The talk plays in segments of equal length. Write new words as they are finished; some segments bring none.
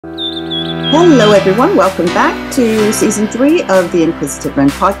Hello, everyone. Welcome back to Season 3 of the Inquisitive Wren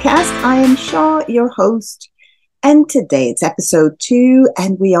podcast. I am Sha, your host, and today it's Episode 2,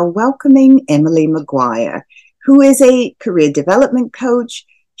 and we are welcoming Emily Maguire, who is a career development coach.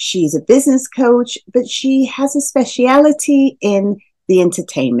 She's a business coach, but she has a speciality in the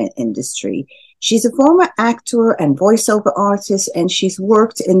entertainment industry. She's a former actor and voiceover artist, and she's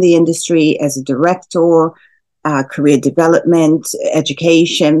worked in the industry as a director, career development,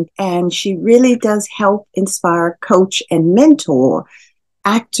 education, and she really does help inspire, coach, and mentor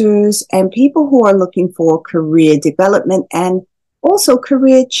actors and people who are looking for career development and also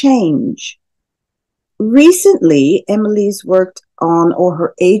career change. Recently, Emily's worked on, or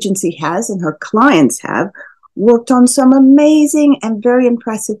her agency has, and her clients have, worked on some amazing and very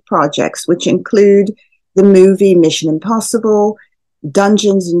impressive projects, which include the movie Mission Impossible,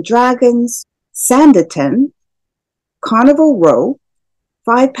 Dungeons and Dragons, Sanditon, Carnival Row,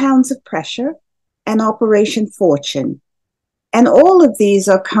 5 Pounds of Pressure, and Operation Fortune. And all of these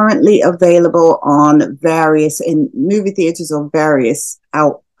are currently available on in movie theaters or various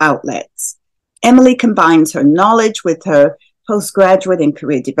outlets. Emily combines her knowledge with her postgraduate and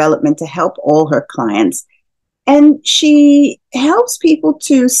career development to help all her clients. And she helps people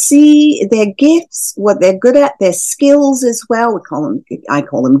to see their gifts, what they're good at, their skills as well. I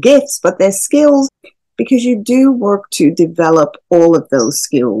call them gifts, but their skills, because you do work to develop all of those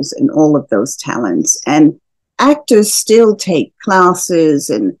skills and all of those talents. And actors still take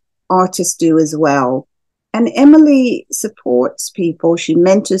classes, and artists do as well. And Emily supports people. She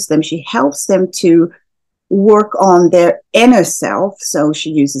mentors them. She helps them to work on their inner self. So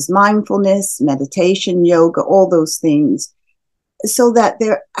she uses mindfulness, meditation, yoga, all those things, so that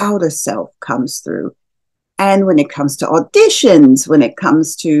their outer self comes through. And when it comes to auditions, when it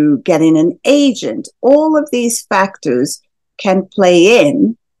comes to getting an agent, all of these factors can play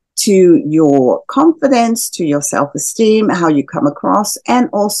in to your confidence, to your self-esteem, how you come across, and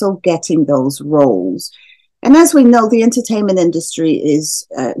also getting those roles. And as we know, the entertainment industry is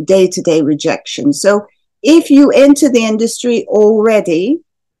day-to-day rejection. So if you enter the industry already,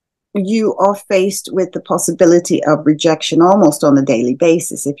 you are faced with the possibility of rejection almost on a daily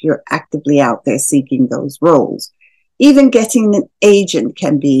basis if you're actively out there seeking those roles. Even getting an agent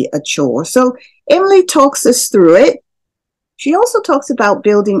can be a chore. So Emily talks us through it. She also talks about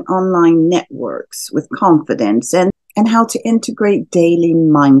building online networks with confidence and how to integrate daily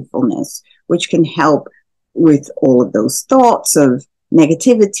mindfulness, which can help with all of those thoughts of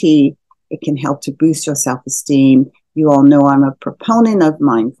negativity. It can help to boost your self-esteem. You all know I'm a proponent of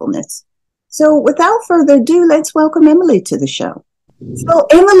mindfulness. So without further ado, let's welcome Emily to the show. So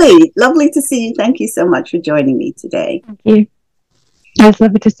Emily, lovely to see you. Thank you so much for joining me today. Thank you. It's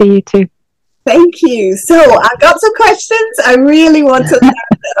lovely to see you too. Thank you. So I've got some questions. I really want to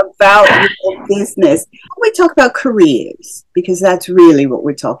learn about your business. We talk about careers, because that's really what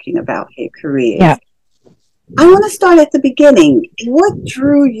we're talking about here, careers. Yeah. I want to start at the beginning. What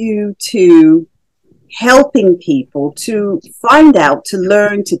drew you to helping people to find out, to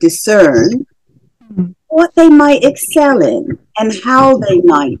learn, to discern what they might excel in and how they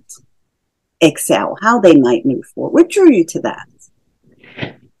might excel, how they might move forward? What drew you to that?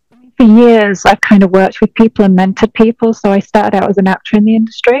 For years, I've kind of worked with people and mentored people. So I started out as an actor in the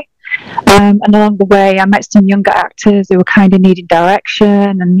industry. And along the way, I met some younger actors who were kind of needing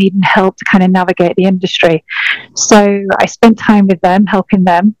direction and needing help to kind of navigate the industry. So I spent time with them, helping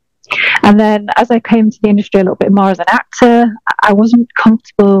them. And then as I came to the industry a little bit more as an actor, I wasn't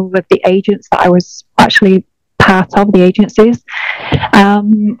comfortable with the agents that I was actually part of, the agencies.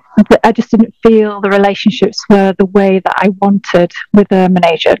 I just didn't feel the relationships were the way that I wanted with an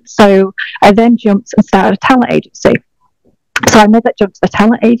agent. So I then jumped and started a talent agency. So I made that jump to the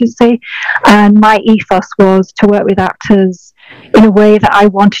talent agency, and my ethos was to work with actors in a way that I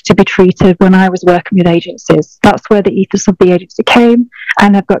wanted to be treated when I was working with agencies. That's where the ethos of the agency came,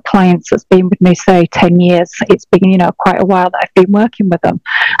 and I've got clients that's been with me, say, 10 years. It's been, quite a while that I've been working with them,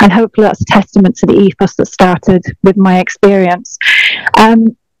 and hopefully that's a testament to the ethos that started with my experience.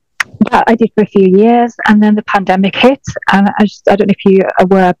 That I did for a few years, and then the pandemic hit, and I don't know if you are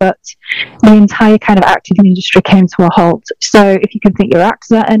aware, but the entire kind of acting industry came to a halt. So if you can think your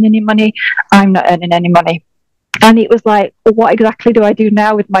actors aren't earning any money, I'm not earning any money. And it was like, well, what exactly do I do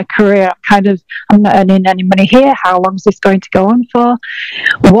now with my career? I'm not earning any money here. How long is this going to go on for?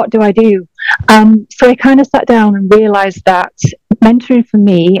 What do I do? So I kind of sat down and realized that mentoring for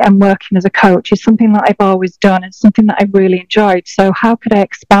me and working as a coach is something that I've always done. It's something that I've really enjoyed. So how could I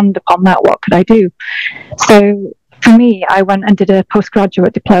expand upon that? What could I do? So for me, I went and did a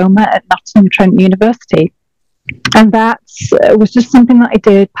postgraduate diploma at Nottingham Trent University. And that was just something that I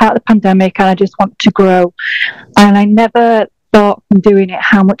did part of the pandemic, and I just wanted to grow. And I never thought from doing it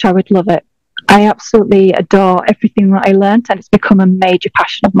how much I would love it. I absolutely adore everything that I learned, and it's become a major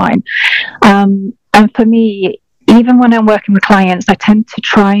passion of mine. And for me, even when I'm working with clients, I tend to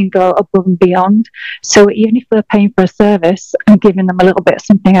try and go above and beyond. So even if they're paying for a service, I'm giving them a little bit of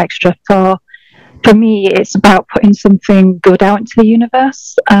something extra. For me, it's about putting something good out into the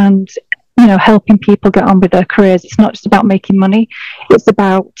universe and, you know, helping people get on with their careers. It's not just about making money. It's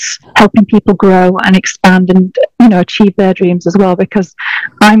about helping people grow and expand and, you know, achieve their dreams as well. Because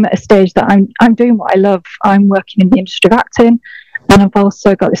I'm at a stage that I'm doing what I love. I'm working in the industry of acting, and I've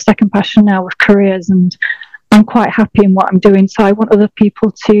also got this second passion now with careers, and I'm quite happy in what I'm doing. So I want other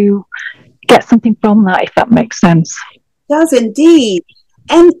people to get something from that, if that makes sense. It does indeed.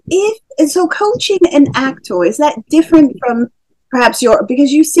 And so coaching an actor, is that different from perhaps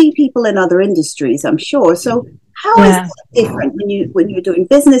because you see people in other industries, I'm sure. So how is that different when you're doing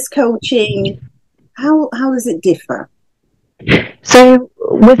business coaching? How does it differ? So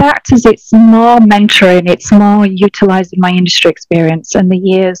with actors, it's more mentoring. It's more utilising my industry experience and the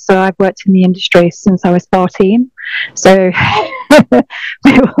years. So I've worked in the industry since I was 14. So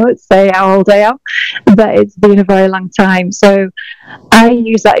we won't say how old I am, but it's been a very long time. So I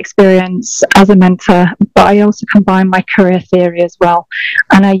use that experience as a mentor, but I also combine my career theory as well.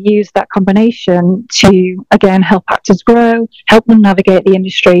 And I use that combination to, again, help actors grow, help them navigate the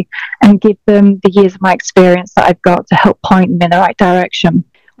industry, and give them the years of my experience that I've got to help point them in the right direction.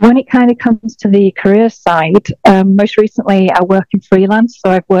 When it kind of comes to the career side, most recently I work in freelance.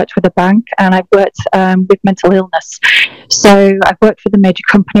 So I've worked with a bank, and I've worked with mental illness. So I've worked for the major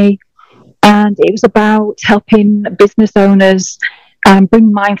company, and it was about helping business owners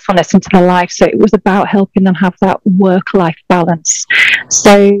bring mindfulness into their life. So it was about helping them have that work-life balance.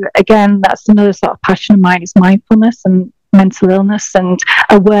 So again, that's another sort of passion of mine, is mindfulness and mental illness and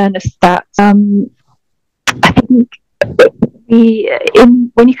awareness that I think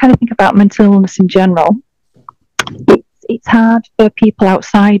when you kind of think about mental illness in general, it's hard for people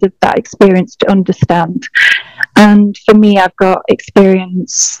outside of that experience to understand. And for me, I've got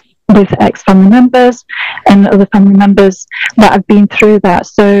experience with ex-family members and other family members that have been through that.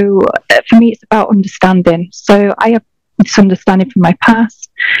 So for me, it's about understanding. So I have this understanding from my past,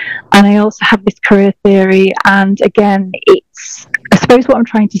 and I also have this career theory. And again, I suppose what I'm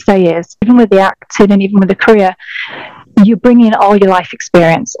trying to say is, even with the acting and even with the career, you bring in all your life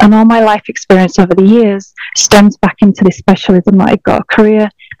experience, and all my life experience over the years stems back into this specialism that I've got a career,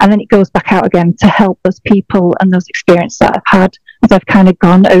 and then it goes back out again to help those people and those experiences that I've had as I've kind of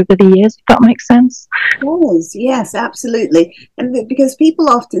gone over the years, if that makes sense. Yes, absolutely. And because people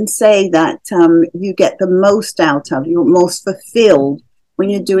often say that you get the most out of, you're most fulfilled when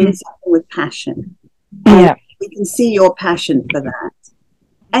you're doing something with passion. And we can see your passion for that.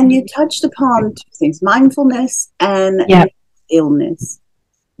 And you touched upon two things, mindfulness and illness.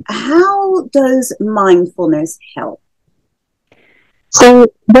 How does mindfulness help? So,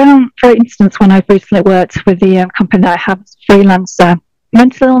 for instance, when I've recently worked with the company that I have as a freelancer,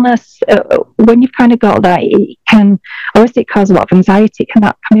 mental illness, when you've kind of got that, it can, obviously it causes a lot of anxiety. It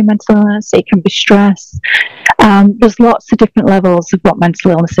can be mental illness, it can be stress. There's lots of different levels of what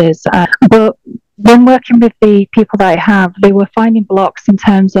mental illness is. But when working with the people that I have, they were finding blocks in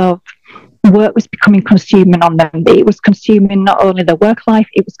terms of work was becoming consuming on them. It was consuming not only their work life,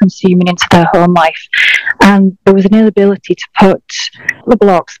 it was consuming into their home life. And there was an inability to put the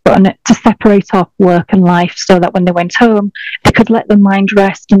blocks, but to separate off work and life, so that when they went home, they could let their mind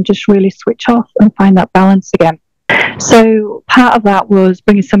rest and just really switch off and find that balance again. So part of that was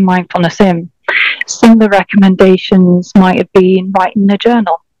bringing some mindfulness in. Some of the recommendations might have been writing in a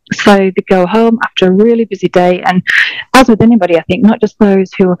journal. So they go home after a really busy day, and as with anybody, I think, not just those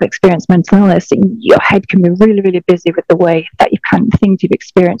who have experienced mental illness, your head can be really, really busy with the way that things you've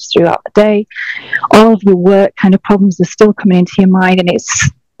experienced throughout the day. All of your work kind of problems are still coming into your mind, and it's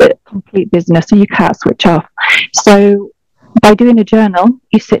a complete business, and you can't switch off. So by doing a journal,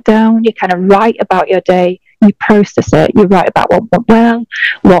 you sit down, you kind of write about your day, you process it, you write about what went well,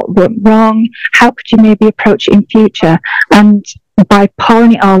 what went wrong, how could you maybe approach it in future, and by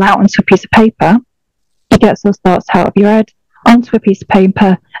pouring it all out onto a piece of paper, it gets those thoughts out of your head onto a piece of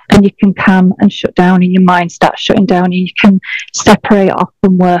paper, and you can calm and shut down, and your mind starts shutting down, and you can separate off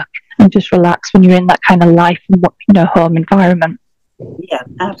from work and just relax when you're in that kind of life and home environment. Yeah,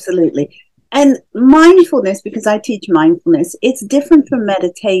 absolutely. And mindfulness, because I teach mindfulness, it's different from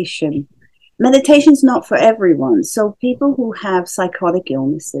meditation. Meditation's not for everyone. So people who have psychotic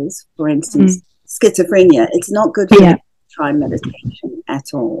illnesses, for instance, schizophrenia, it's not good for them to try meditation at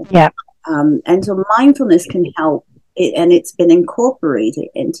all. Yeah. And so mindfulness can help, and it's been incorporated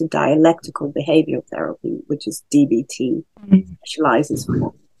into dialectical behavioral therapy, which is DBT, specializes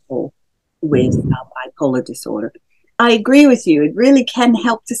for people with bipolar disorder. I agree with you. It really can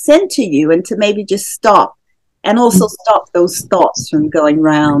help to center you and to maybe just stop, and also stop those thoughts from going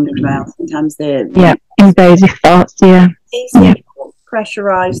round and round. Sometimes they're invasive thoughts,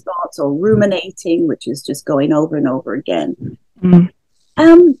 pressurized thoughts, or ruminating, which is just going over and over again.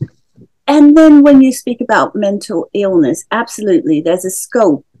 And then when you speak about mental illness, absolutely, there's a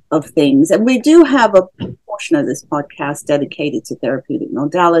scope of things. And we do have a portion of this podcast dedicated to therapeutic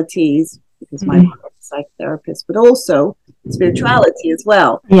modalities, because my mother is a psychotherapist, but also spirituality as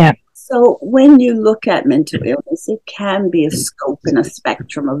well. Yeah. So when you look at mental illness, it can be a scope and a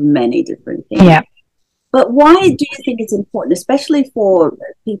spectrum of many different things. Yeah. But why do you think it's important, especially for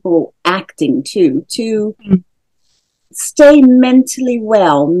people acting too, to stay mentally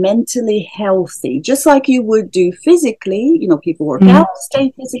well, mentally healthy, just like you would do physically? You know, people work out to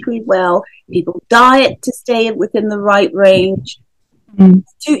stay physically well, people diet to stay within the right range.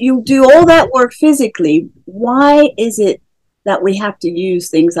 You do all that work physically. Why is it that we have to use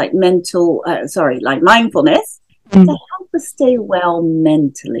things like like mindfulness to help us stay well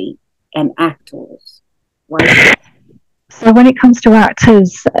mentally and actors? Why? So when it comes to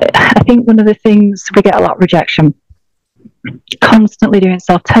actors, I think one of the things, we get a lot of rejection. Constantly doing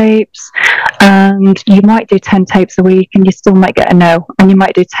self-tapes, and you might do 10 tapes a week and you still might get a no, and you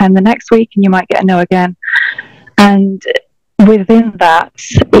might do 10 the next week and you might get a no again. And within that,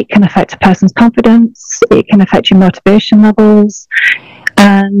 it can affect a person's confidence, it can affect your motivation levels,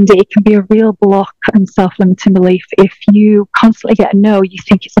 and it can be a real block and self-limiting belief. If you constantly get a no, you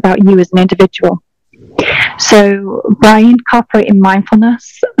think it's about you as an individual. So by incorporating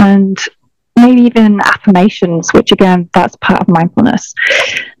mindfulness and maybe even affirmations, which again, that's part of mindfulness.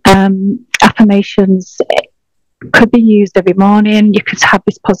 Affirmations could be used every morning. You could have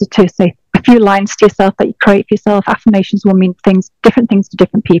this positive, say a few lines to yourself that you create for yourself. Affirmations will mean different things to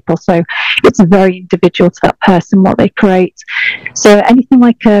different people. So it's very individual to that person, what they create. So anything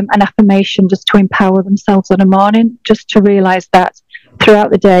like an affirmation just to empower themselves on a morning, just to realize that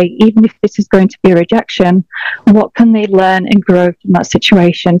throughout the day, even if this is going to be a rejection, what can they learn and grow from that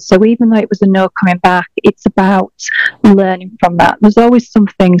situation? So even though it was a no coming back, it's about learning from that. There's always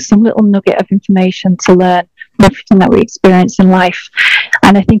something, some little nugget of information to learn from everything that we experience in life.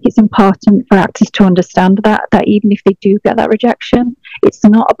 And I think it's important for actors to understand that even if they do get that rejection, it's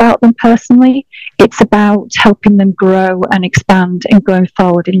not about them personally, it's about helping them grow and expand and going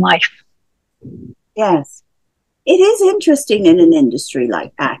forward in life. Yes. It is interesting in an industry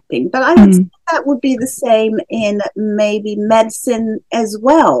like acting, but I would say that would be the same in maybe medicine as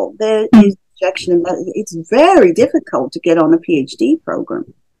well. There is rejection. It's very difficult to get on a PhD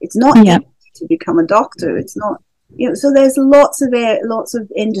program. It's not easy to become a doctor. It's not, so there's lots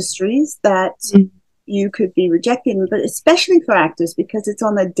of industries that you could be rejected, but especially for actors, because it's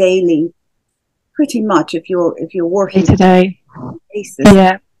on a daily, pretty much if you're working today basis.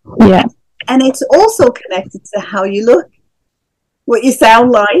 Yeah. And it's also connected to how you look, what you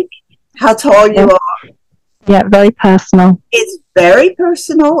sound like, how tall you are. Yeah, very personal. It's very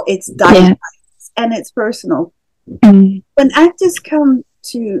personal. It's diverse and it's personal. When actors come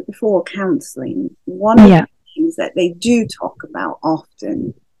for counselling, one of the things that they do talk about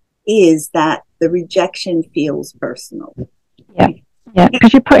often is that the rejection feels personal. Yeah,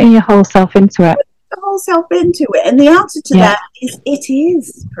 because you're putting your whole self into it. The whole self into it, and the answer to that is it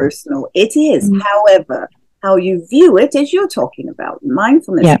is personal. It is. However, how you view it, as you're talking about,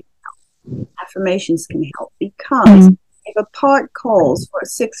 mindfulness can help. Affirmations can help, because if a part calls for a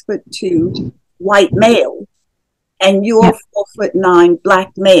 6'2" white male and you're 4'9"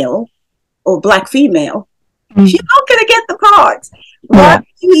 black male or black female, you're not going to get the part. Why are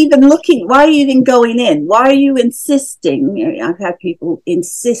you even looking? Why are you even going in? Why are you insisting? I've had people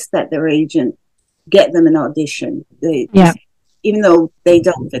insist that their agent get them an audition, even though they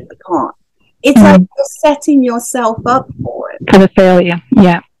don't fit the part. It's like you're setting yourself up for it. For the failure,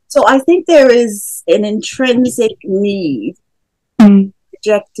 So I think there is an intrinsic need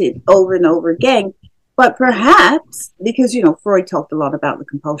rejected over and over again. But perhaps, because, Freud talked a lot about the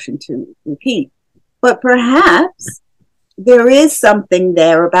compulsion to repeat, but perhaps there is something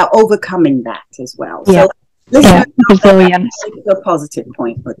there about overcoming that as well. So resilience. A positive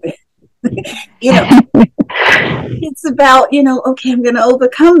point with it. It's about, okay, I'm going to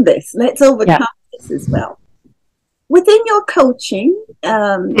overcome this. Let's overcome this as well. Within your coaching,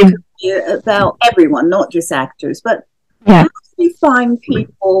 about everyone, not just actors, but how do you find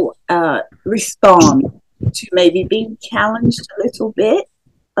people respond to maybe being challenged a little bit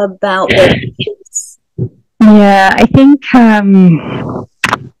about their kids? Yeah, I think none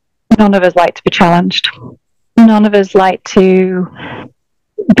of us like to be challenged. None of us like to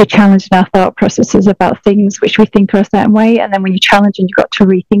be challenged in our thought processes about things which we think are a certain way, and then when you challenge and you've got to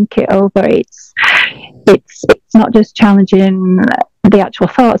rethink it over, it's not just challenging the actual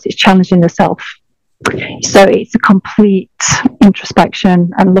thoughts, it's challenging the self. So it's a complete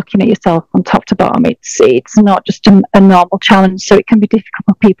introspection and looking at yourself from top to bottom. It's not just a normal challenge, so it can be difficult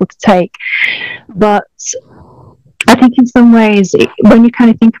for people to take. But I think in some ways, when you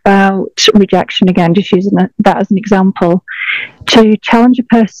kind of think about rejection, again, just using that as an example, to challenge a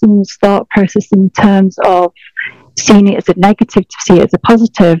person's thought process in terms of seeing it as a negative to see it as a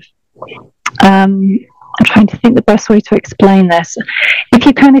positive, I'm trying to think the best way to explain this. If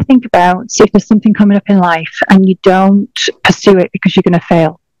you kind of think about if there's something coming up in life and you don't pursue it because you're going to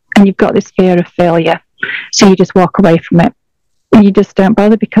fail, and you've got this fear of failure, so you just walk away from it. You just don't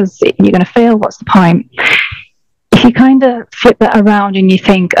bother because you're going to fail. What's the point? If you kind of flip that around and you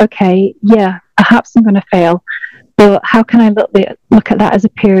think, okay, yeah, perhaps I'm going to fail, but how can I look at that as a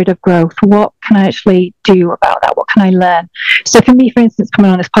period of growth? What can I actually do about that? What can I learn? So for me, for instance,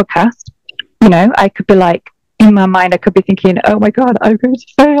 coming on this podcast, I could be like, in my mind, I could be thinking, oh my God, I'm going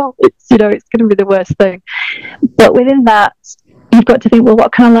to fail. It's going to be the worst thing. But within that, you've got to think, well,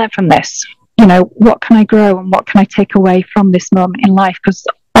 what can I learn from this? What can I grow and what can I take away from this moment in life? Because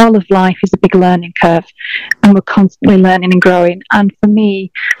all of life is a big learning curve and we're constantly learning and growing. And for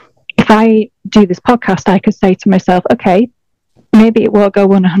me, if I do this podcast, I could say to myself, okay, maybe it won't go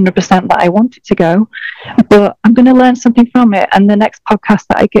 100% that I want it to go, but I'm going to learn something from it. And the next podcast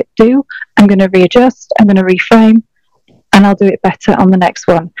that I get to do, I'm going to readjust, I'm going to reframe, and I'll do it better on the next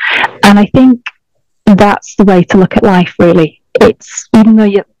one. And I think that's the way to look at life, really. It's, even though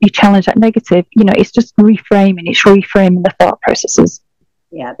you challenge that negative, it's just reframing, it's reframing the thought processes.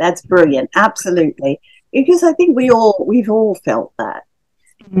 Yeah, that's brilliant. Absolutely. Because I think we've all felt that.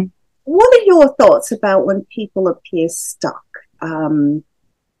 Mm-hmm. What are your thoughts about when people appear stuck?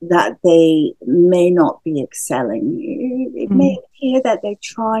 That they may not be excelling. It may appear that they're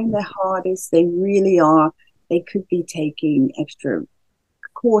trying their hardest. They really are. They could be taking extra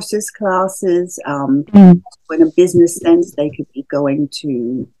courses, classes. In a business sense, they could be going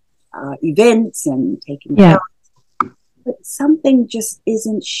to events and taking classes. But something just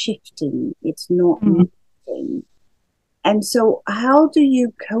isn't shifting. It's not moving. And so how do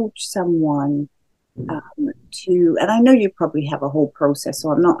you coach someone and I know you probably have a whole process,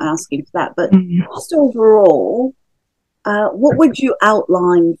 so I'm not asking for that, but just overall, what would you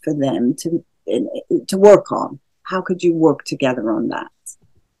outline for them to work on? How could you work together on that?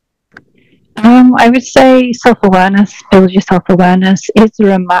 I would say self-awareness, build your self-awareness. Is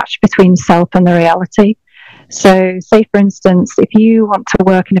there a match between self and the reality? So say, for instance, if you want to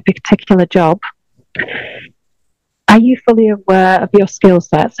work in a particular job, are you fully aware of your skill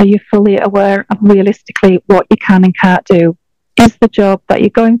sets? Are you fully aware of realistically what you can and can't do? Is the job that you're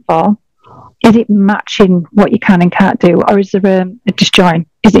going for, is it matching what you can and can't do? Or is there a disjoint?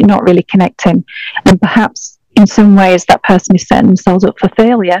 Is it not really connecting? And perhaps in some ways that person is setting themselves up for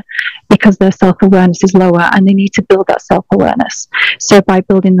failure because their self-awareness is lower and they need to build that self-awareness. So by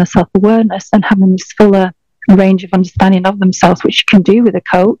building the self-awareness and having this fuller range of understanding of themselves, which you can do with a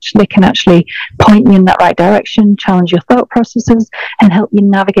coach, they can actually point you in that right direction, challenge your thought processes, and help you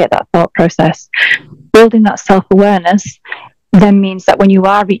navigate that thought process. Building that self-awareness then means that when you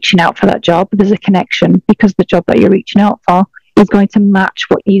are reaching out for that job, there's a connection because the job that you're reaching out for is going to match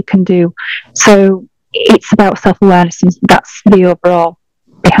what you can do. So it's about self-awareness, and that's the overall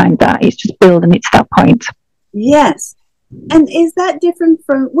behind that. It's just building it to that point. Yes. And is that different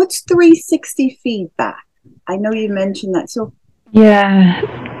from what's 360 feedback? I know you mentioned that. So yeah.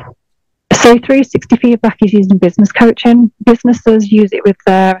 So 360 feedback is used in business coaching. Businesses use it with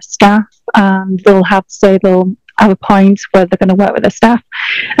their staff, and they'll have a point where they're going to work with their staff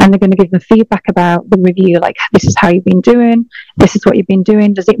and they're going to give them feedback about the review, like, this is how you've been doing, this is what you've been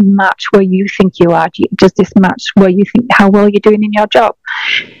doing, does it match where you think you are, does this match where you think how well you're doing in your job?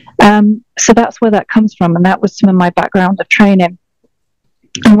 So that's where that comes from, and that was some of my background of training.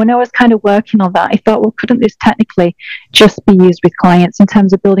 And when I was kind of working on that, I thought, well, couldn't this technically just be used with clients in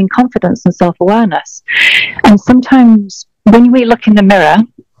terms of building confidence and self-awareness? And sometimes when we look in the mirror,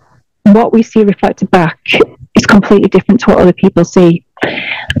 what we see reflected back is completely different to what other people see.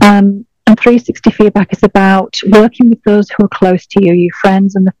 And 360 feedback is about working with those who are close to you, your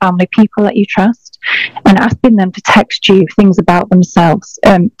friends and the family, people that you trust, and asking them to text you things about themselves,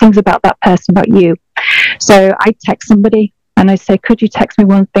 things about that person, about you. So I text somebody, and I say, could you text me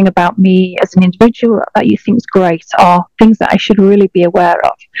one thing about me as an individual that you think is great, or things that I should really be aware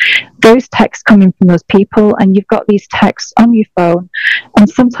of? Those texts come in from those people, and you've got these texts on your phone, and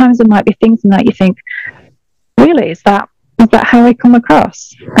sometimes there might be things in that you think, really, is that how I come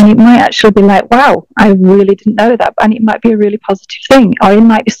across? And it might actually be like, wow, I really didn't know that. And it might be a really positive thing. Or it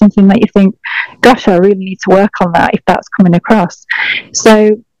might be something that you think, gosh, I really need to work on that if that's coming across.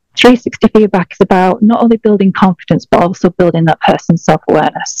 So 360 feedback is about not only building confidence, but also building that person's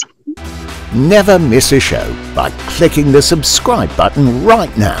self-awareness. Never miss a show by clicking the subscribe button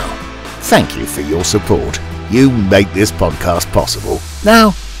right now. Thank you for your support. You make this podcast possible.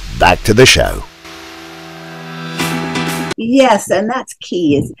 Now, back to the show. Yes, and that's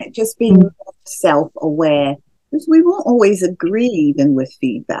key, isn't it? Just being more self-aware, because we won't always agree even with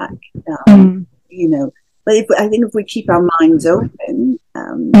feedback, you know. But I think if we keep our minds open,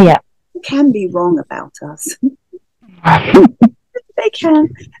 they can be wrong about us. They can.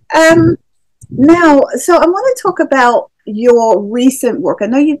 Now, so I want to talk about your recent work. I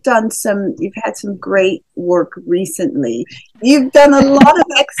know you've had some great work recently. You've done a lot of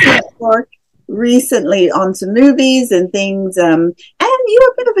excellent work recently on some movies and things, and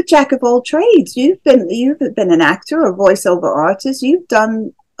you're a bit of a jack of all trades. You've been an actor, a voiceover artist. You've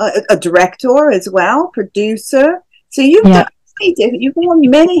done a director as well, producer. So you've worn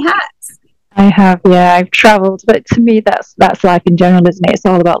many hats. I have, yeah. I've travelled, but to me, that's life in general, isn't it? It's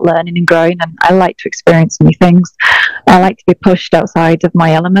all about learning and growing, and I like to experience new things. I like to be pushed outside of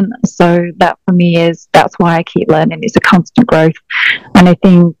my element. So that for me that's why I keep learning. It's a constant growth, and I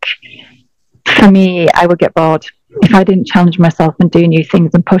think, for me, I would get bored. If I didn't challenge myself and do new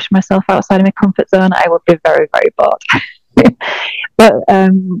things and push myself outside of my comfort zone, I would be very, very bored. But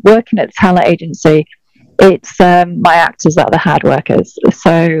working at the talent agency, it's my actors that are the hard workers.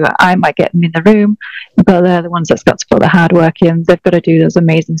 So I might get them in the room, but they're the ones that's got to put the hard work in. They've got to do those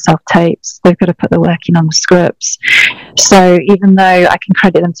amazing self-tapes. They've got to put the work in on the scripts. So even though I can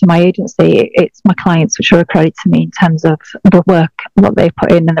credit them to my agency, it's my clients which are a credit to me in terms of the work, what they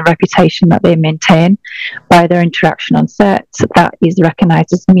put in, and the reputation that they maintain by their interaction on set. That is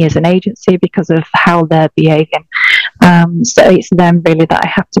recognised as me as an agency because of how they're behaving. So it's them really that I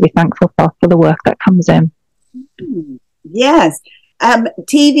have to be thankful for the work that comes in. Yes.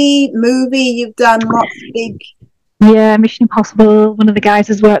 TV, movie, you've done lots of big. Yeah, Mission Impossible, one of the guys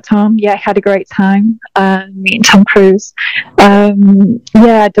has worked on. Yeah, I had a great time meeting Tom Cruise.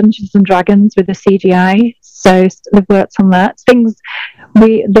 Dungeons and Dragons with the CGI. So they've worked on that.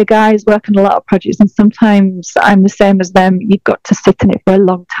 The guys work on a lot of projects, and sometimes I'm the same as them. You've got to sit in it for a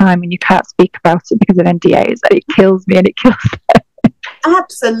long time and you can't speak about it because of NDAs. It kills me and it kills them.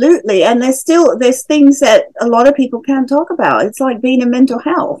 Absolutely. And there's things that a lot of people can't talk about. It's like being in mental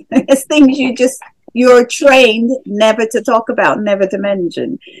health. There's things you're trained never to talk about, never to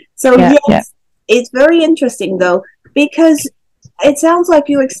mention. So It's very interesting though, because it sounds like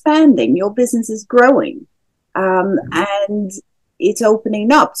you're expanding, your business is growing, and it's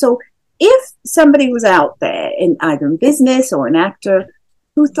opening up. So if somebody was out there in either in business or an actor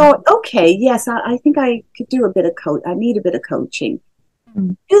who thought, okay, yes, I think I could do a bit of I need a bit of coaching.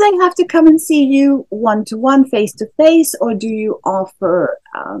 Do they have to come and see you one-to-one, face-to-face, or do you offer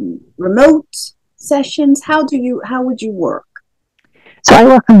remote sessions? How would you work? So I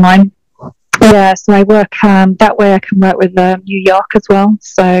work online. Yeah, so I work that way. I can work with New York as well.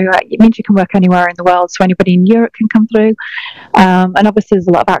 So it means you can work anywhere in the world. So anybody in Europe can come through. And obviously there's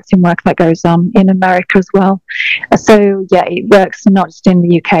a lot of acting work that goes on in America as well. So yeah, it works not just in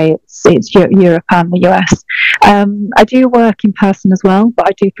the UK, it's Europe and the US. I do work in person as well, but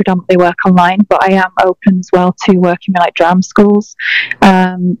I do predominantly work online. But I am open as well to working in like drama schools,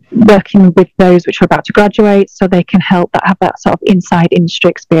 working with those which are about to graduate, so they can have that sort of inside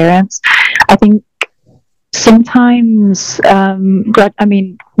industry experience. I think sometimes,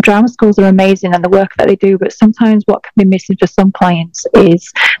 drama schools are amazing and the work that they do, but sometimes what can be missing for some clients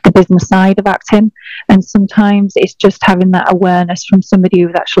is the business side of acting. And sometimes it's just having that awareness from somebody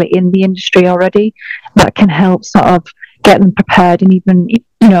who's actually in the industry already that can help sort of get them prepared and even,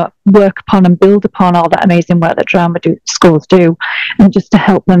 work upon and build upon all that amazing work that schools do, and just to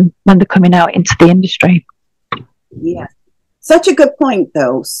help them when they're coming out into the industry. Yeah. Such a good point,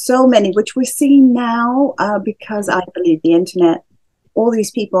 though. So many, which we're seeing now, because I believe the internet, all these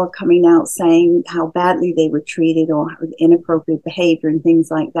people are coming out saying how badly they were treated or inappropriate behavior and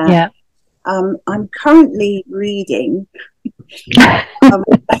things like that. Yeah. I'm currently reading.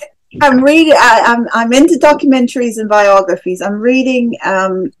 I'm into documentaries and biographies. I'm reading a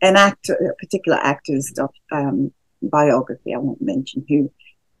particular actor's biography. I won't mention who,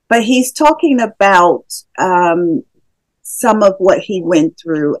 but he's talking about some of what he went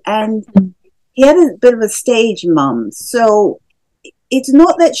through. And he had a bit of a stage mum. So it's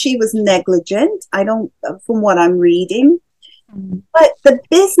not that she was negligent, from what I'm reading, but the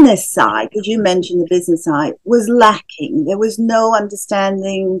business side, because you mentioned the business side, was lacking. There was no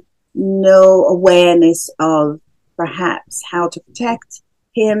understanding, no awareness of perhaps how to protect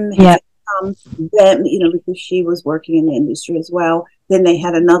him, his them, because she was working in the industry as well. Then they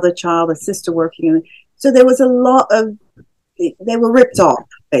had another child, a sister working in it. So there was a lot of, they were ripped off,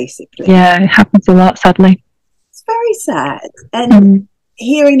 basically. Yeah, it happens a lot, sadly. It's very sad. And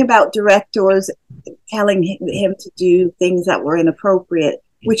hearing about directors telling him to do things that were inappropriate,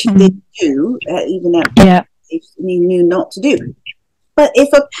 which he did do, even at he knew not to do. But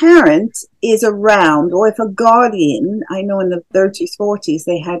if a parent is around, or if a guardian, I know in the 30s, 40s,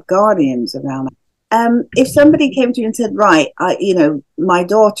 they had guardians around. If somebody came to you and said, right, my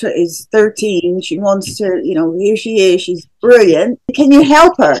daughter is 13, she wants to, here she is, she's brilliant. Can you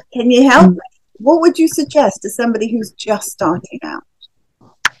help her? Can you help her? What would you suggest to somebody who's just starting out?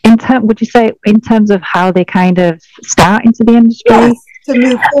 Would you say in terms of how they kind of start into the industry? Yes, to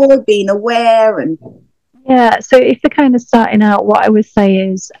move forward, being aware and... Yeah, so if they're kind of starting out, what I would say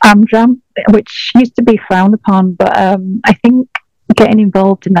is Amdram, which used to be frowned upon, but I think getting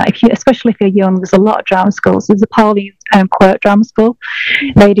involved in that, especially if you're young, there's a lot of drama schools. There's a Pauline Quirk Drama School.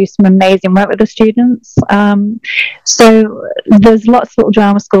 They do some amazing work with the students. So there's lots of little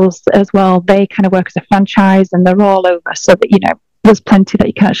drama schools as well. They kind of work as a franchise, and they're all over, so that, there's plenty that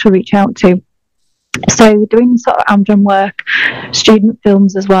you can actually reach out to. So doing sort of Amdram work, student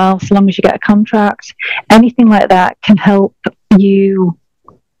films as well, so long as you get a contract, anything like that can help you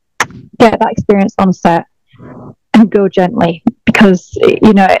get that experience on set and go gently, because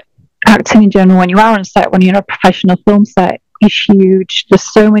acting in general, when you are on set, when you're on a professional film set, is huge.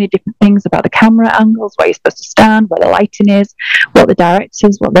 There's so many different things about the camera angles, where you're supposed to stand, where the lighting is, what the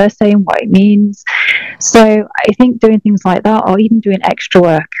directors, what they're saying, what it means. So I think doing things like that, or even doing extra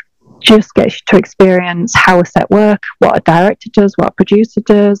work, just gets you to experience how a set work, what a director does, what a producer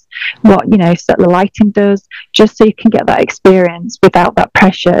does, what set the lighting does, just so you can get that experience without that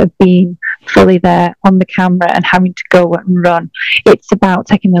pressure of being fully there on the camera and having to go and run. It's about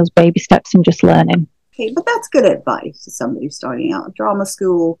taking those baby steps and just learning. Okay, but that's good advice to somebody who's starting out. Drama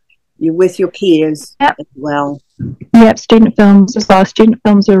school, you're with your peers as well. Yep, student films as well. Student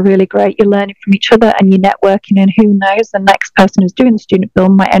films are really great. You're learning from each other and you're networking, and who knows, the next person who's doing the student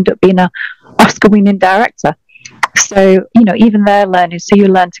film might end up being an Oscar-winning director. So, even they're learning, so you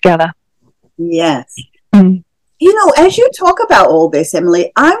learn together. Yes. As you talk about all this,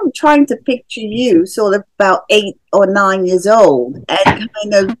 Emily, I'm trying to picture you sort of about 8 or 9 years old, and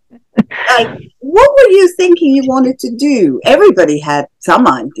kind of like, what were you thinking you wanted to do? Everybody had some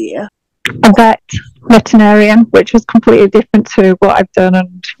idea. A veterinarian, which was completely different to what I've done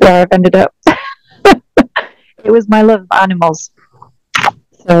and where I've ended up. It was my love of animals.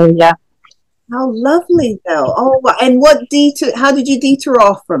 So, yeah. How lovely, though. Oh, and how did you detour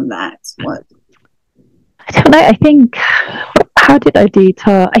off from that? What? I don't know. I think, how did I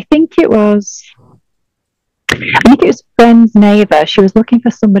detour? I think it was a friend's neighbour. She was looking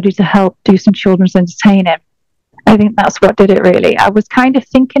for somebody to help do some children's entertaining. I think that's what did it, really. I was kind of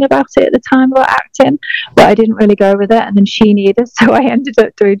thinking about it at the time about acting, but I didn't really go with it. And then she needed, so I ended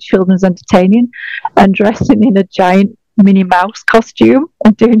up doing children's entertaining and dressing in a giant Minnie Mouse costume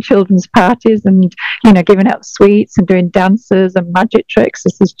and doing children's parties and, giving out sweets and doing dances and magic tricks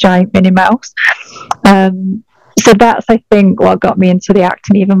as this giant Minnie Mouse. So that's, I think, what got me into the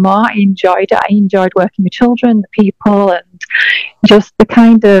acting even more. I enjoyed it. I enjoyed working with children, the people, and just the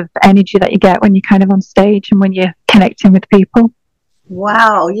kind of energy that you get when you're kind of on stage and when you're connecting with people.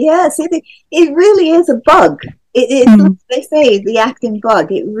 Wow, yes, it really is a bug. Like they say, the acting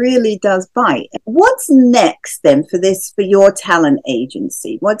bug, it really does bite. What's next then for your talent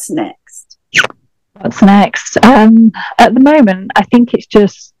agency? What's next? At the moment, I think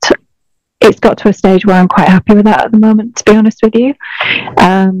it's got to a stage where I'm quite happy with that at the moment, to be honest with you.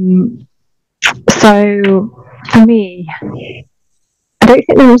 So for me, I don't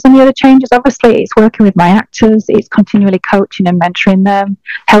think there was any other changes. Obviously, it's working with my actors, it's continually coaching and mentoring them,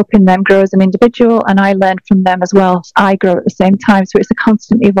 helping them grow as an individual, and I learn from them as well. I grow at the same time, so it's a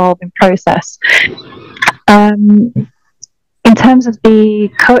constant evolving process. In terms of the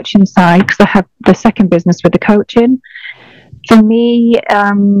coaching side, because I have the second business with the coaching, for me,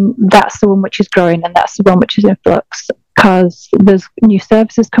 that's the one which is growing and that's the one which is in flux. because there's new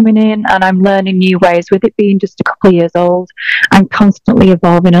services coming in and I'm learning new ways. With it being just a couple of years old, I'm constantly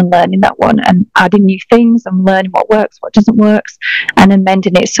evolving and learning that one and adding new things. I'm learning what works, what doesn't work, and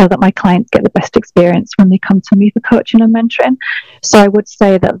amending it so that my clients get the best experience when they come to me for coaching and mentoring. So I would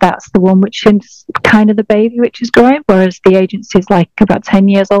say that that's the one which is kind of the baby which is growing, whereas the agency is like about 10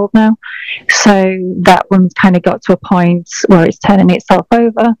 years old now. So that one's kind of got to a point where it's turning itself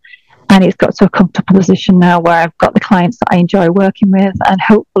over, and it's got to a comfortable position now where I've got the clients that I enjoy working with, and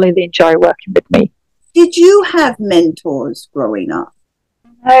hopefully they enjoy working with me. Did you have mentors growing up?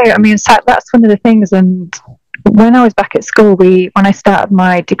 No, I mean, that's one of the things. And when I was back at school, when I started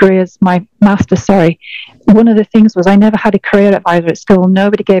my degree as my master's, one of the things was I never had a career advisor at school.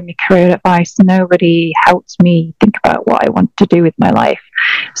 Nobody gave me career advice. Nobody helped me think about what I wanted to do with my life.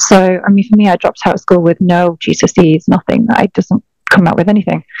 So, I mean, for me, I dropped out of school with no GCSEs, nothing. I doesn't come out with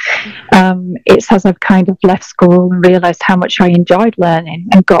anything. It's as I've kind of left school and realised how much I enjoyed learning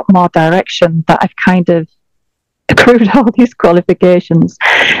and got more direction that I've kind of accrued all these qualifications.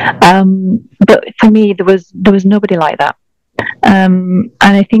 But for me, there was nobody like that. And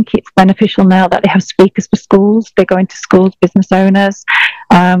I think it's beneficial now that they have speakers for schools. They go into schools, business owners,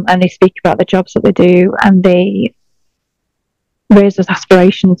 and they speak about the jobs that they do, and they raise those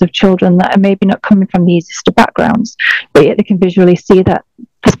aspirations of children that are maybe not coming from the easiest of backgrounds, but yet they can visually see that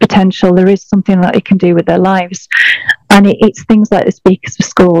there's potential, there is something that they can do with their lives. And it's things like the speakers for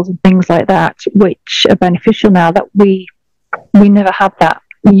schools and things like that which are beneficial now that we never had that.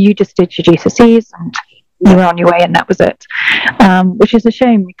 You just did your GCSEs and you were on your way and that was it, which is a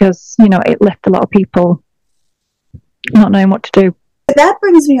shame because, you know, it left a lot of people not knowing what to do. That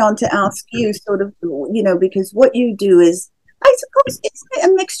brings me on to ask you sort of, you know, because what you do is, I suppose it's a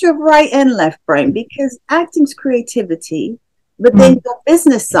mixture of right and left brain, because acting's creativity, but then your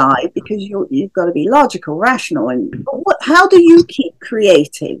business side, because you've got to be logical, rational. And how do you keep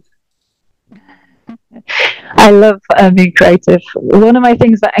creative? I love being creative. One of my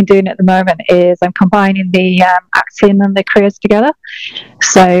things that I'm doing at the moment is I'm combining the acting and the careers together.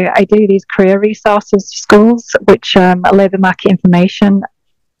 So I do these career resources for schools, which are labour market information.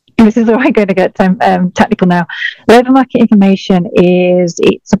 This is where I'm going to get technical now. Labour market information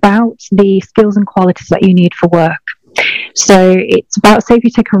it's about the skills and qualities that you need for work. So it's about, say if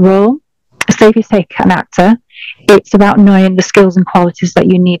you take a role, say if you take an actor, it's about knowing the skills and qualities that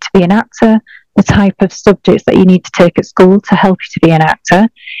you need to be an actor, the type of subjects that you need to take at school to help you to be an actor.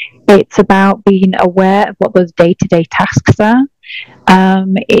 It's about being aware of what those day-to-day tasks are.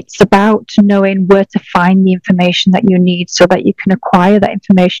 It's about knowing where to find the information that you need so that you can acquire that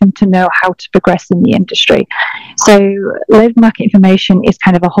information to know how to progress in the industry. So labour market information is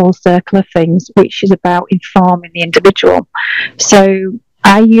kind of a whole circle of things which is about informing the individual. So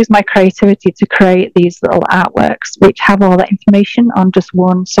I use my creativity to create these little artworks which have all that information on just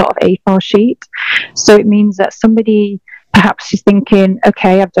one sort of A4 sheet. So it means that somebody perhaps is thinking,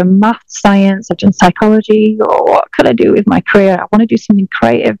 okay, I've done math, science, I've done psychology, or what could I do with my career? I want to do something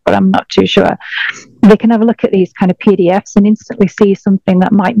creative, but I'm not too sure. They can have a look at these kind of PDFs and instantly see something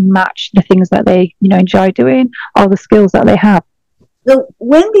that might match the things that they, you know, enjoy doing or the skills that they have. So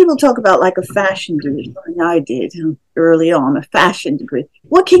when people talk about like a fashion degree, something I did early on, a fashion degree,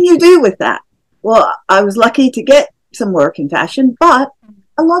 what can you do with that? Well, I was lucky to get some work in fashion, but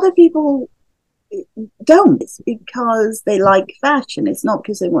a lot of people don't. It's because they like fashion. It's not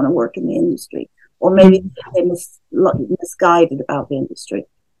because they want to work in the industry, or maybe they're misguided about the industry.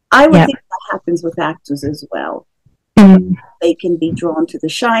 I would think that happens with actors as well. They can be drawn to the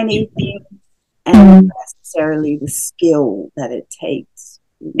shiny thing and not necessarily the skill that it takes.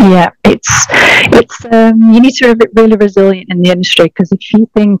 Yeah, it's you need to be really resilient in the industry, because if you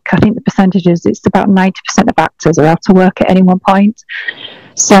think, I think the percentages, it's about 90% of actors are out of work at any one point.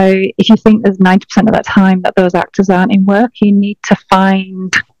 So if you think there's 90% of that time that those actors aren't in work, you need to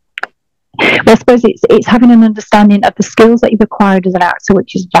find, well, I suppose it's having an understanding of the skills that you've acquired as an actor,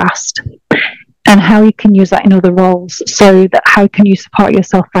 which is vast, and how you can use that in other roles. So that how can you support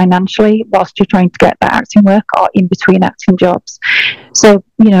yourself financially whilst you're trying to get that acting work or in between acting jobs. So,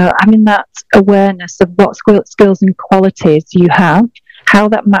 you know, having that awareness of what skills and qualities you have, how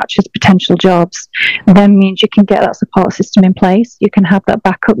that matches potential jobs, then means you can get that support system in place. You can have that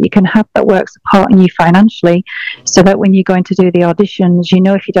backup. You can have that work supporting you financially, so that when you're going to do the auditions, you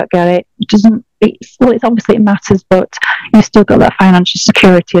know, if you don't get it, it's obviously it matters, but you've still got that financial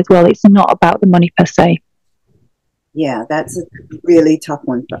security as well. It's not about the money per se. Yeah, that's a really tough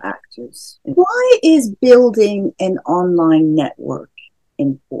one for actors. Why is building an online network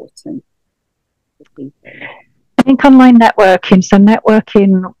important for people? I think online networking, so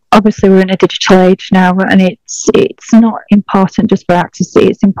networking obviously we're in a digital age now, and it's not important just for actors,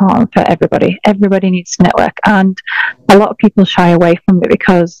 it's important for everybody. Everybody needs to network, and a lot of people shy away from it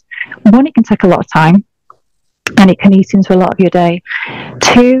because, one, it can take a lot of time and it can eat into a lot of your day.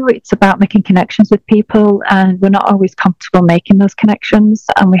 Two, it's about making connections with people, and we're not always comfortable making those connections,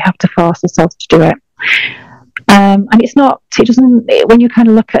 and we have to force ourselves to do it. And it doesn't, when you kind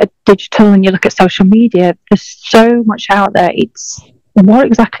of look at digital and you look at social media, there's so much out there. It's, what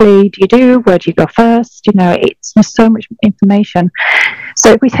exactly do you do? Where do you go first? It's just so much information.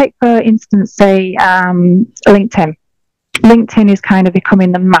 So if we take, for instance, say, LinkedIn. LinkedIn is kind of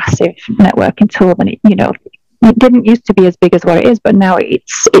becoming the massive networking tool, and it didn't used to be as big as what it is, but now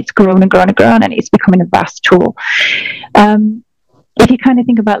it's grown and grown and grown, and it's becoming a vast tool. If you kind of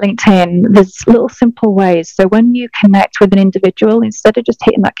think about LinkedIn, there's little simple ways. So when you connect with an individual, instead of just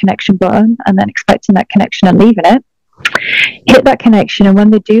hitting that connection button and then expecting that connection and leaving it, hit that connection, and when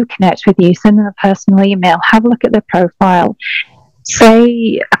they do connect with you, send them a personal email, have a look at their profile,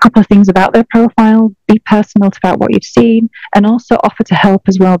 say a couple of things about their profile, be personal about what you've seen, and also offer to help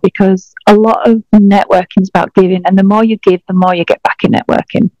as well, because a lot of networking is about giving, and the more you give, the more you get back in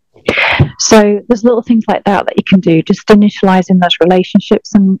networking. So there's little things like that you can do, just initializing those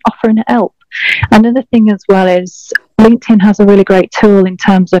relationships and offering help. Another thing as well is LinkedIn has a really great tool in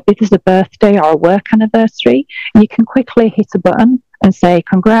terms of if there's a birthday or a work anniversary, you can quickly hit a button and say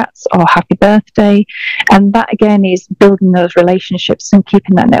congrats or happy birthday, and that again is building those relationships and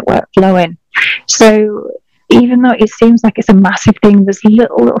keeping that network flowing. So even though it seems like it's a massive thing, there's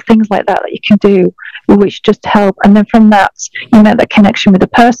little things like that you can do which just help. And then from that, you make that connection with the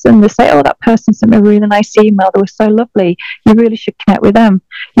person. They say, oh, that person sent me a really nice email, they were so lovely, you really should connect with them.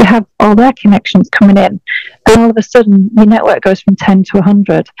 You have all their connections coming in, and all of a sudden your network goes from 10 to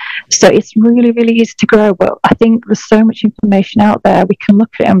 100. So it's really, really easy to grow. But I think there's so much information out there, we can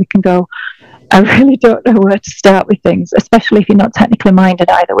look at it and we can go, I really don't know where to start with things, especially if you're not technically minded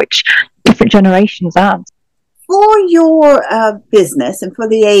either, which different generations aren't. For your business and for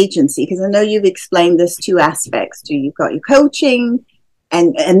the agency, because I know you've explained there's two aspects to, you've got your coaching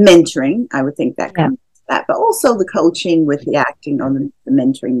and mentoring. I would think that comes to that, but also the coaching with the acting or the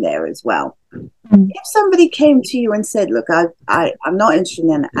mentoring there as well. Mm-hmm. If somebody came to you and said, look, I'm not interested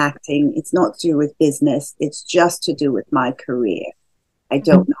in acting, it's not to do with business, it's just to do with my career. I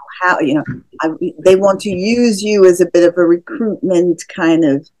don't know how, they want to use you as a bit of a recruitment kind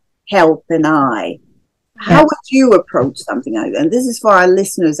of help and how would you approach something like that? And this is for our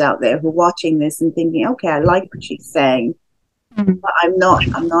listeners out there who are watching this and thinking, okay, I like what she's saying, but I'm not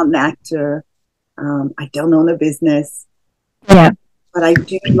an actor. I don't own a business. Yeah. But I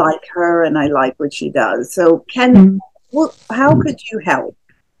do like her and I like what she does. So how could you help?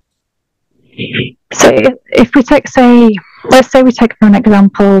 So if we take, let's say we take for an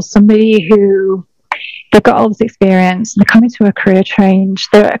example, somebody who they've got all this experience, they're coming to a career change,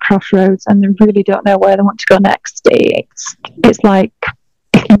 they're at a crossroads and they really don't know where they want to go next. It's like,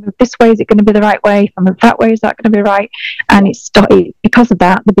 if you move this way, is it going to be the right way? If I move that way, is that going to be right? And because of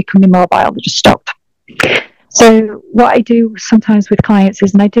that, they become immobile, they're just stopped. So what I do sometimes with clients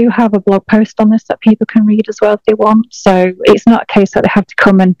is, and I do have a blog post on this that people can read as well if they want. So it's not a case that they have to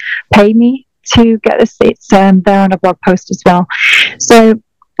come and pay me to get this. It's there on a blog post as well. So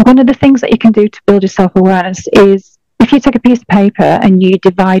one of the things that you can do to build your self-awareness is if you take a piece of paper and you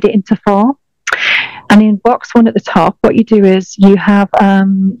divide it into 4, and in box 1 at the top, what you do is you have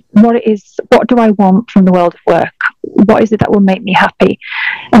what do I want from the world of work? What is it that will make me happy?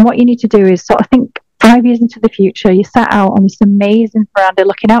 And what you need to do is sort of think 5 years into the future, you sat out on this amazing veranda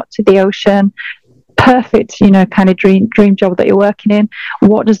looking out to the ocean, perfect, kind of dream job that you're working in.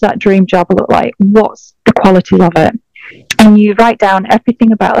 What does that dream job look like? What's the qualities of it? And you write down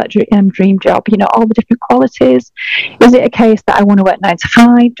everything about that dream job, all the different qualities. Is it a case that I want to work 9 to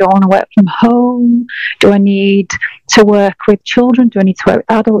 5? Do I want to work from home? Do I need to work with children? Do I need to work with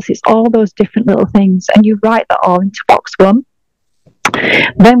adults? It's all those different little things. And you write that all into box 1.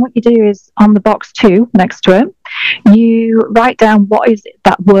 Then what you do is on the box 2 next to it, you write down what is it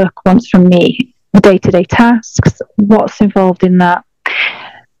that work wants from me, the day-to-day tasks, what's involved in that.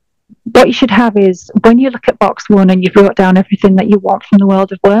 What you should have is, when you look at box 1 and you've wrote down everything that you want from the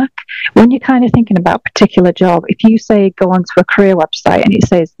world of work, when you're kind of thinking about a particular job, if you say go onto a career website and it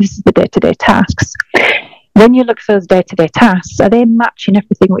says this is the day-to-day tasks, when you look for those day-to-day tasks, are they matching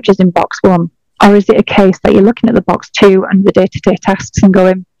everything which is in box 1? Or is it a case that you're looking at the box 2 and the day-to-day tasks and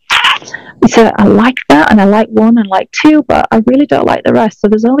going, So I like that, and I like one and like two, but I really don't like the rest. So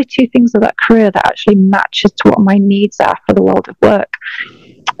there's only two things of that career that actually matches to what my needs are for the world of work.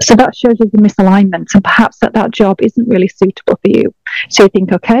 So that shows you the misalignment, and perhaps that job isn't really suitable for you. So you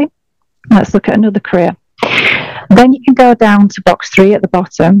think, okay, let's look at another career. Then you can go down to box 3 at the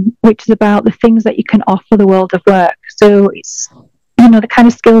bottom, which is about the things that you can offer the world of work. So it's, the kind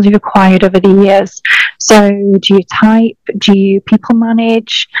of skills you've acquired over the years. So do you type? Do you people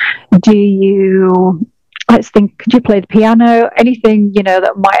manage? Do you, let's think, could you play the piano? Anything,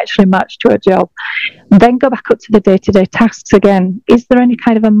 that might actually match to a job. Then go back up to the day-to-day tasks again. Is there any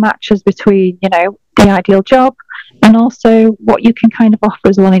kind of a matches between, the ideal job and also what you can kind of offer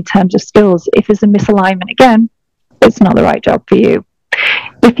as well in terms of skills? If there's a misalignment again, it's not the right job for you.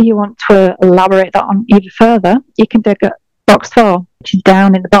 If you want to elaborate that on even further, you can dig at box 4, which is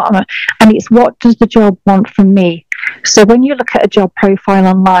down in the bottom, and it's what does the job want from me? So when you look at a job profile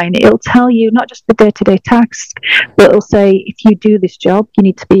online, it'll tell you not just the day-to-day tasks, but it'll say if you do this job, you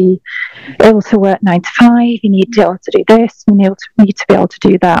need to be able to work 9 to 5, you need to be able to do this, you need to be able to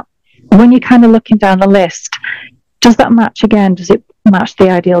do that. When you're kind of looking down the list, does that match again? Does it match the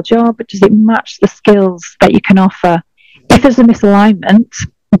ideal job? Does it match the skills that you can offer? If there's a misalignment,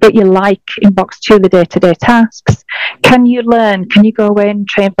 but you like in box 2 the day-to-day tasks, can you learn? Can you go away and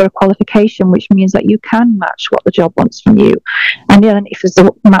train for a qualification, which means that you can match what the job wants from you? And then if there's a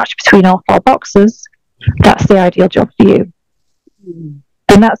match between all 4 boxes, that's the ideal job for you.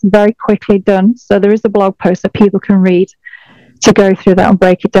 And that's very quickly done. So there is a blog post that people can read to go through that and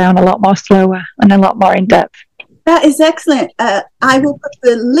break it down a lot more slower and a lot more in depth. That is excellent. I will put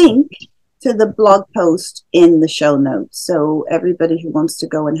the link to the blog post in the show notes, so everybody who wants to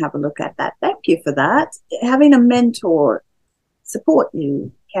go and have a look at that. Thank you for that. Having a mentor support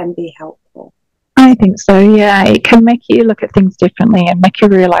you can be helpful. I think so, yeah. It can make you look at things differently and make you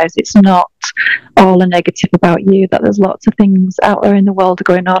realise it's not all a negative about you, that there's lots of things out there in the world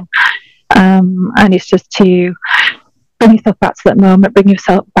going on. And it's just to bring yourself back to that moment, bring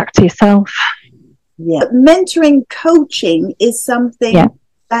yourself back to yourself. Yeah. Mentoring coaching is something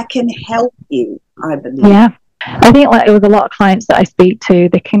that can help you, I believe. Yeah. I think with a lot of clients that I speak to,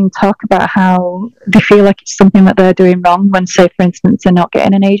 they can talk about how they feel like it's something that they're doing wrong when, say, for instance, they're not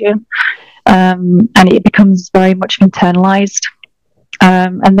getting an agent. And it becomes very much internalized.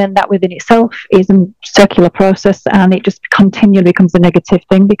 And then that within itself is a circular process, and it just continually becomes a negative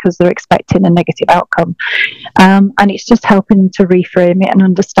thing because they're expecting a negative outcome. And it's just helping them to reframe it and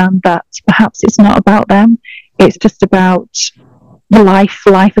understand that perhaps it's not about them. It's just about the life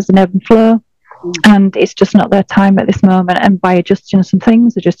as an ebb and flow. And it's just not their time at this moment. And by adjusting some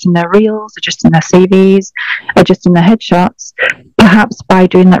things, adjusting their reels, adjusting their CVs, adjusting their headshots, perhaps by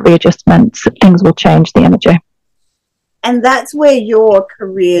doing that readjustment, things will change the energy. And that's where your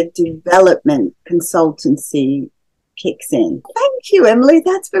career development consultancy kicks in. Thank you, Emily.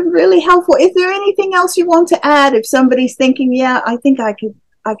 That's been really helpful. Is there anything else you want to add if somebody's thinking, yeah, I think I could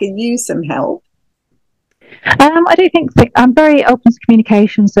use some help? I do think I'm very open to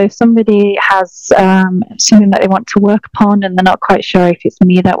communication. So if somebody has something that they want to work upon and they're not quite sure if it's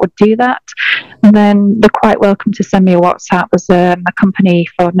me that would do that, then they're quite welcome to send me a WhatsApp. There's a company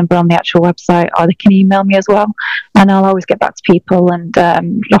phone number on the actual website, or they can email me as well. And I'll always get back to people and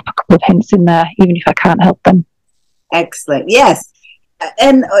drop a couple of hints in there, even if I can't help them. Excellent. Yes.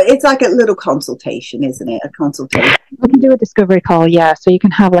 And it's like a little consultation, isn't it? A consultation. We can do a discovery call, yeah. So you can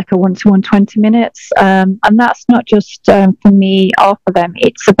have like a 1-to-1 20 minutes. And that's not just for me or for them.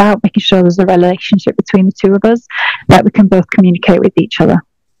 It's about making sure there's a relationship between the two of us, that we can both communicate with each other.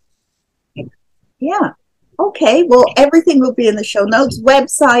 Yeah. Okay. Well, everything will be in the show notes,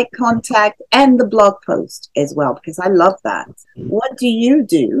 website, contact, and the blog post as well, because I love that. What do you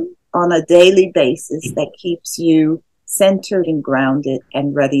do on a daily basis that keeps you centered and grounded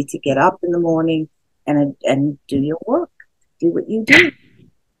and ready to get up in the morning and do your work, do what you do?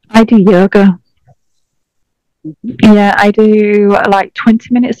 I do yoga. Yeah, I do like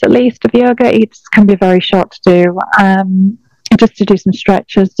 20 minutes at least of yoga. It can be very short to do. Just to do some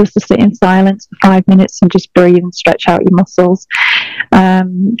stretches, just to sit in silence for 5 minutes and just breathe and stretch out your muscles.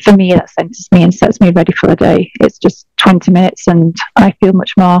 For me, that centers me and sets me ready for the day. It's just 20 minutes and I feel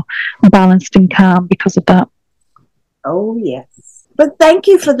much more balanced and calm because of that. Oh, yes. But thank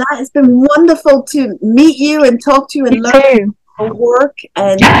you for that. It's been wonderful to meet you and talk to you and learn your work.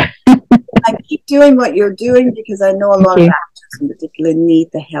 And I keep doing what you're doing because I know a lot of actors in particular need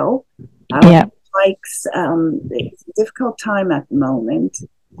the help. It's a difficult time at the moment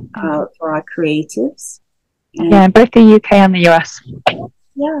for our creatives. And both the UK and the US.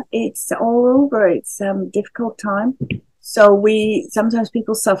 Yeah, it's all over. It's a difficult time. So sometimes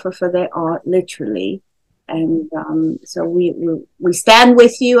people suffer for their art, literally. And so we stand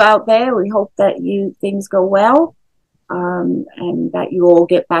with you out there. We hope that things go well, and that you all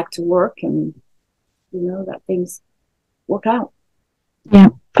get back to work, and that things work out. Yeah,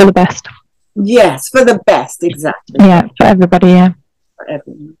 for the best. Yes, for the best, exactly. Yeah, for everybody. Yeah, for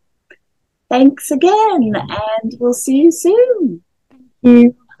everyone. Thanks again, and we'll see you soon. Thank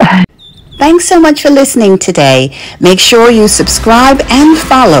you. Thanks so much for listening today. Make sure you subscribe and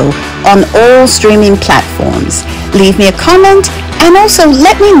follow on all streaming platforms. Leave me a comment, and also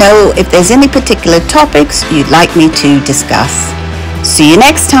let me know if there's any particular topics you'd like me to discuss. See you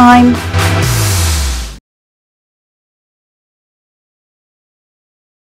next time.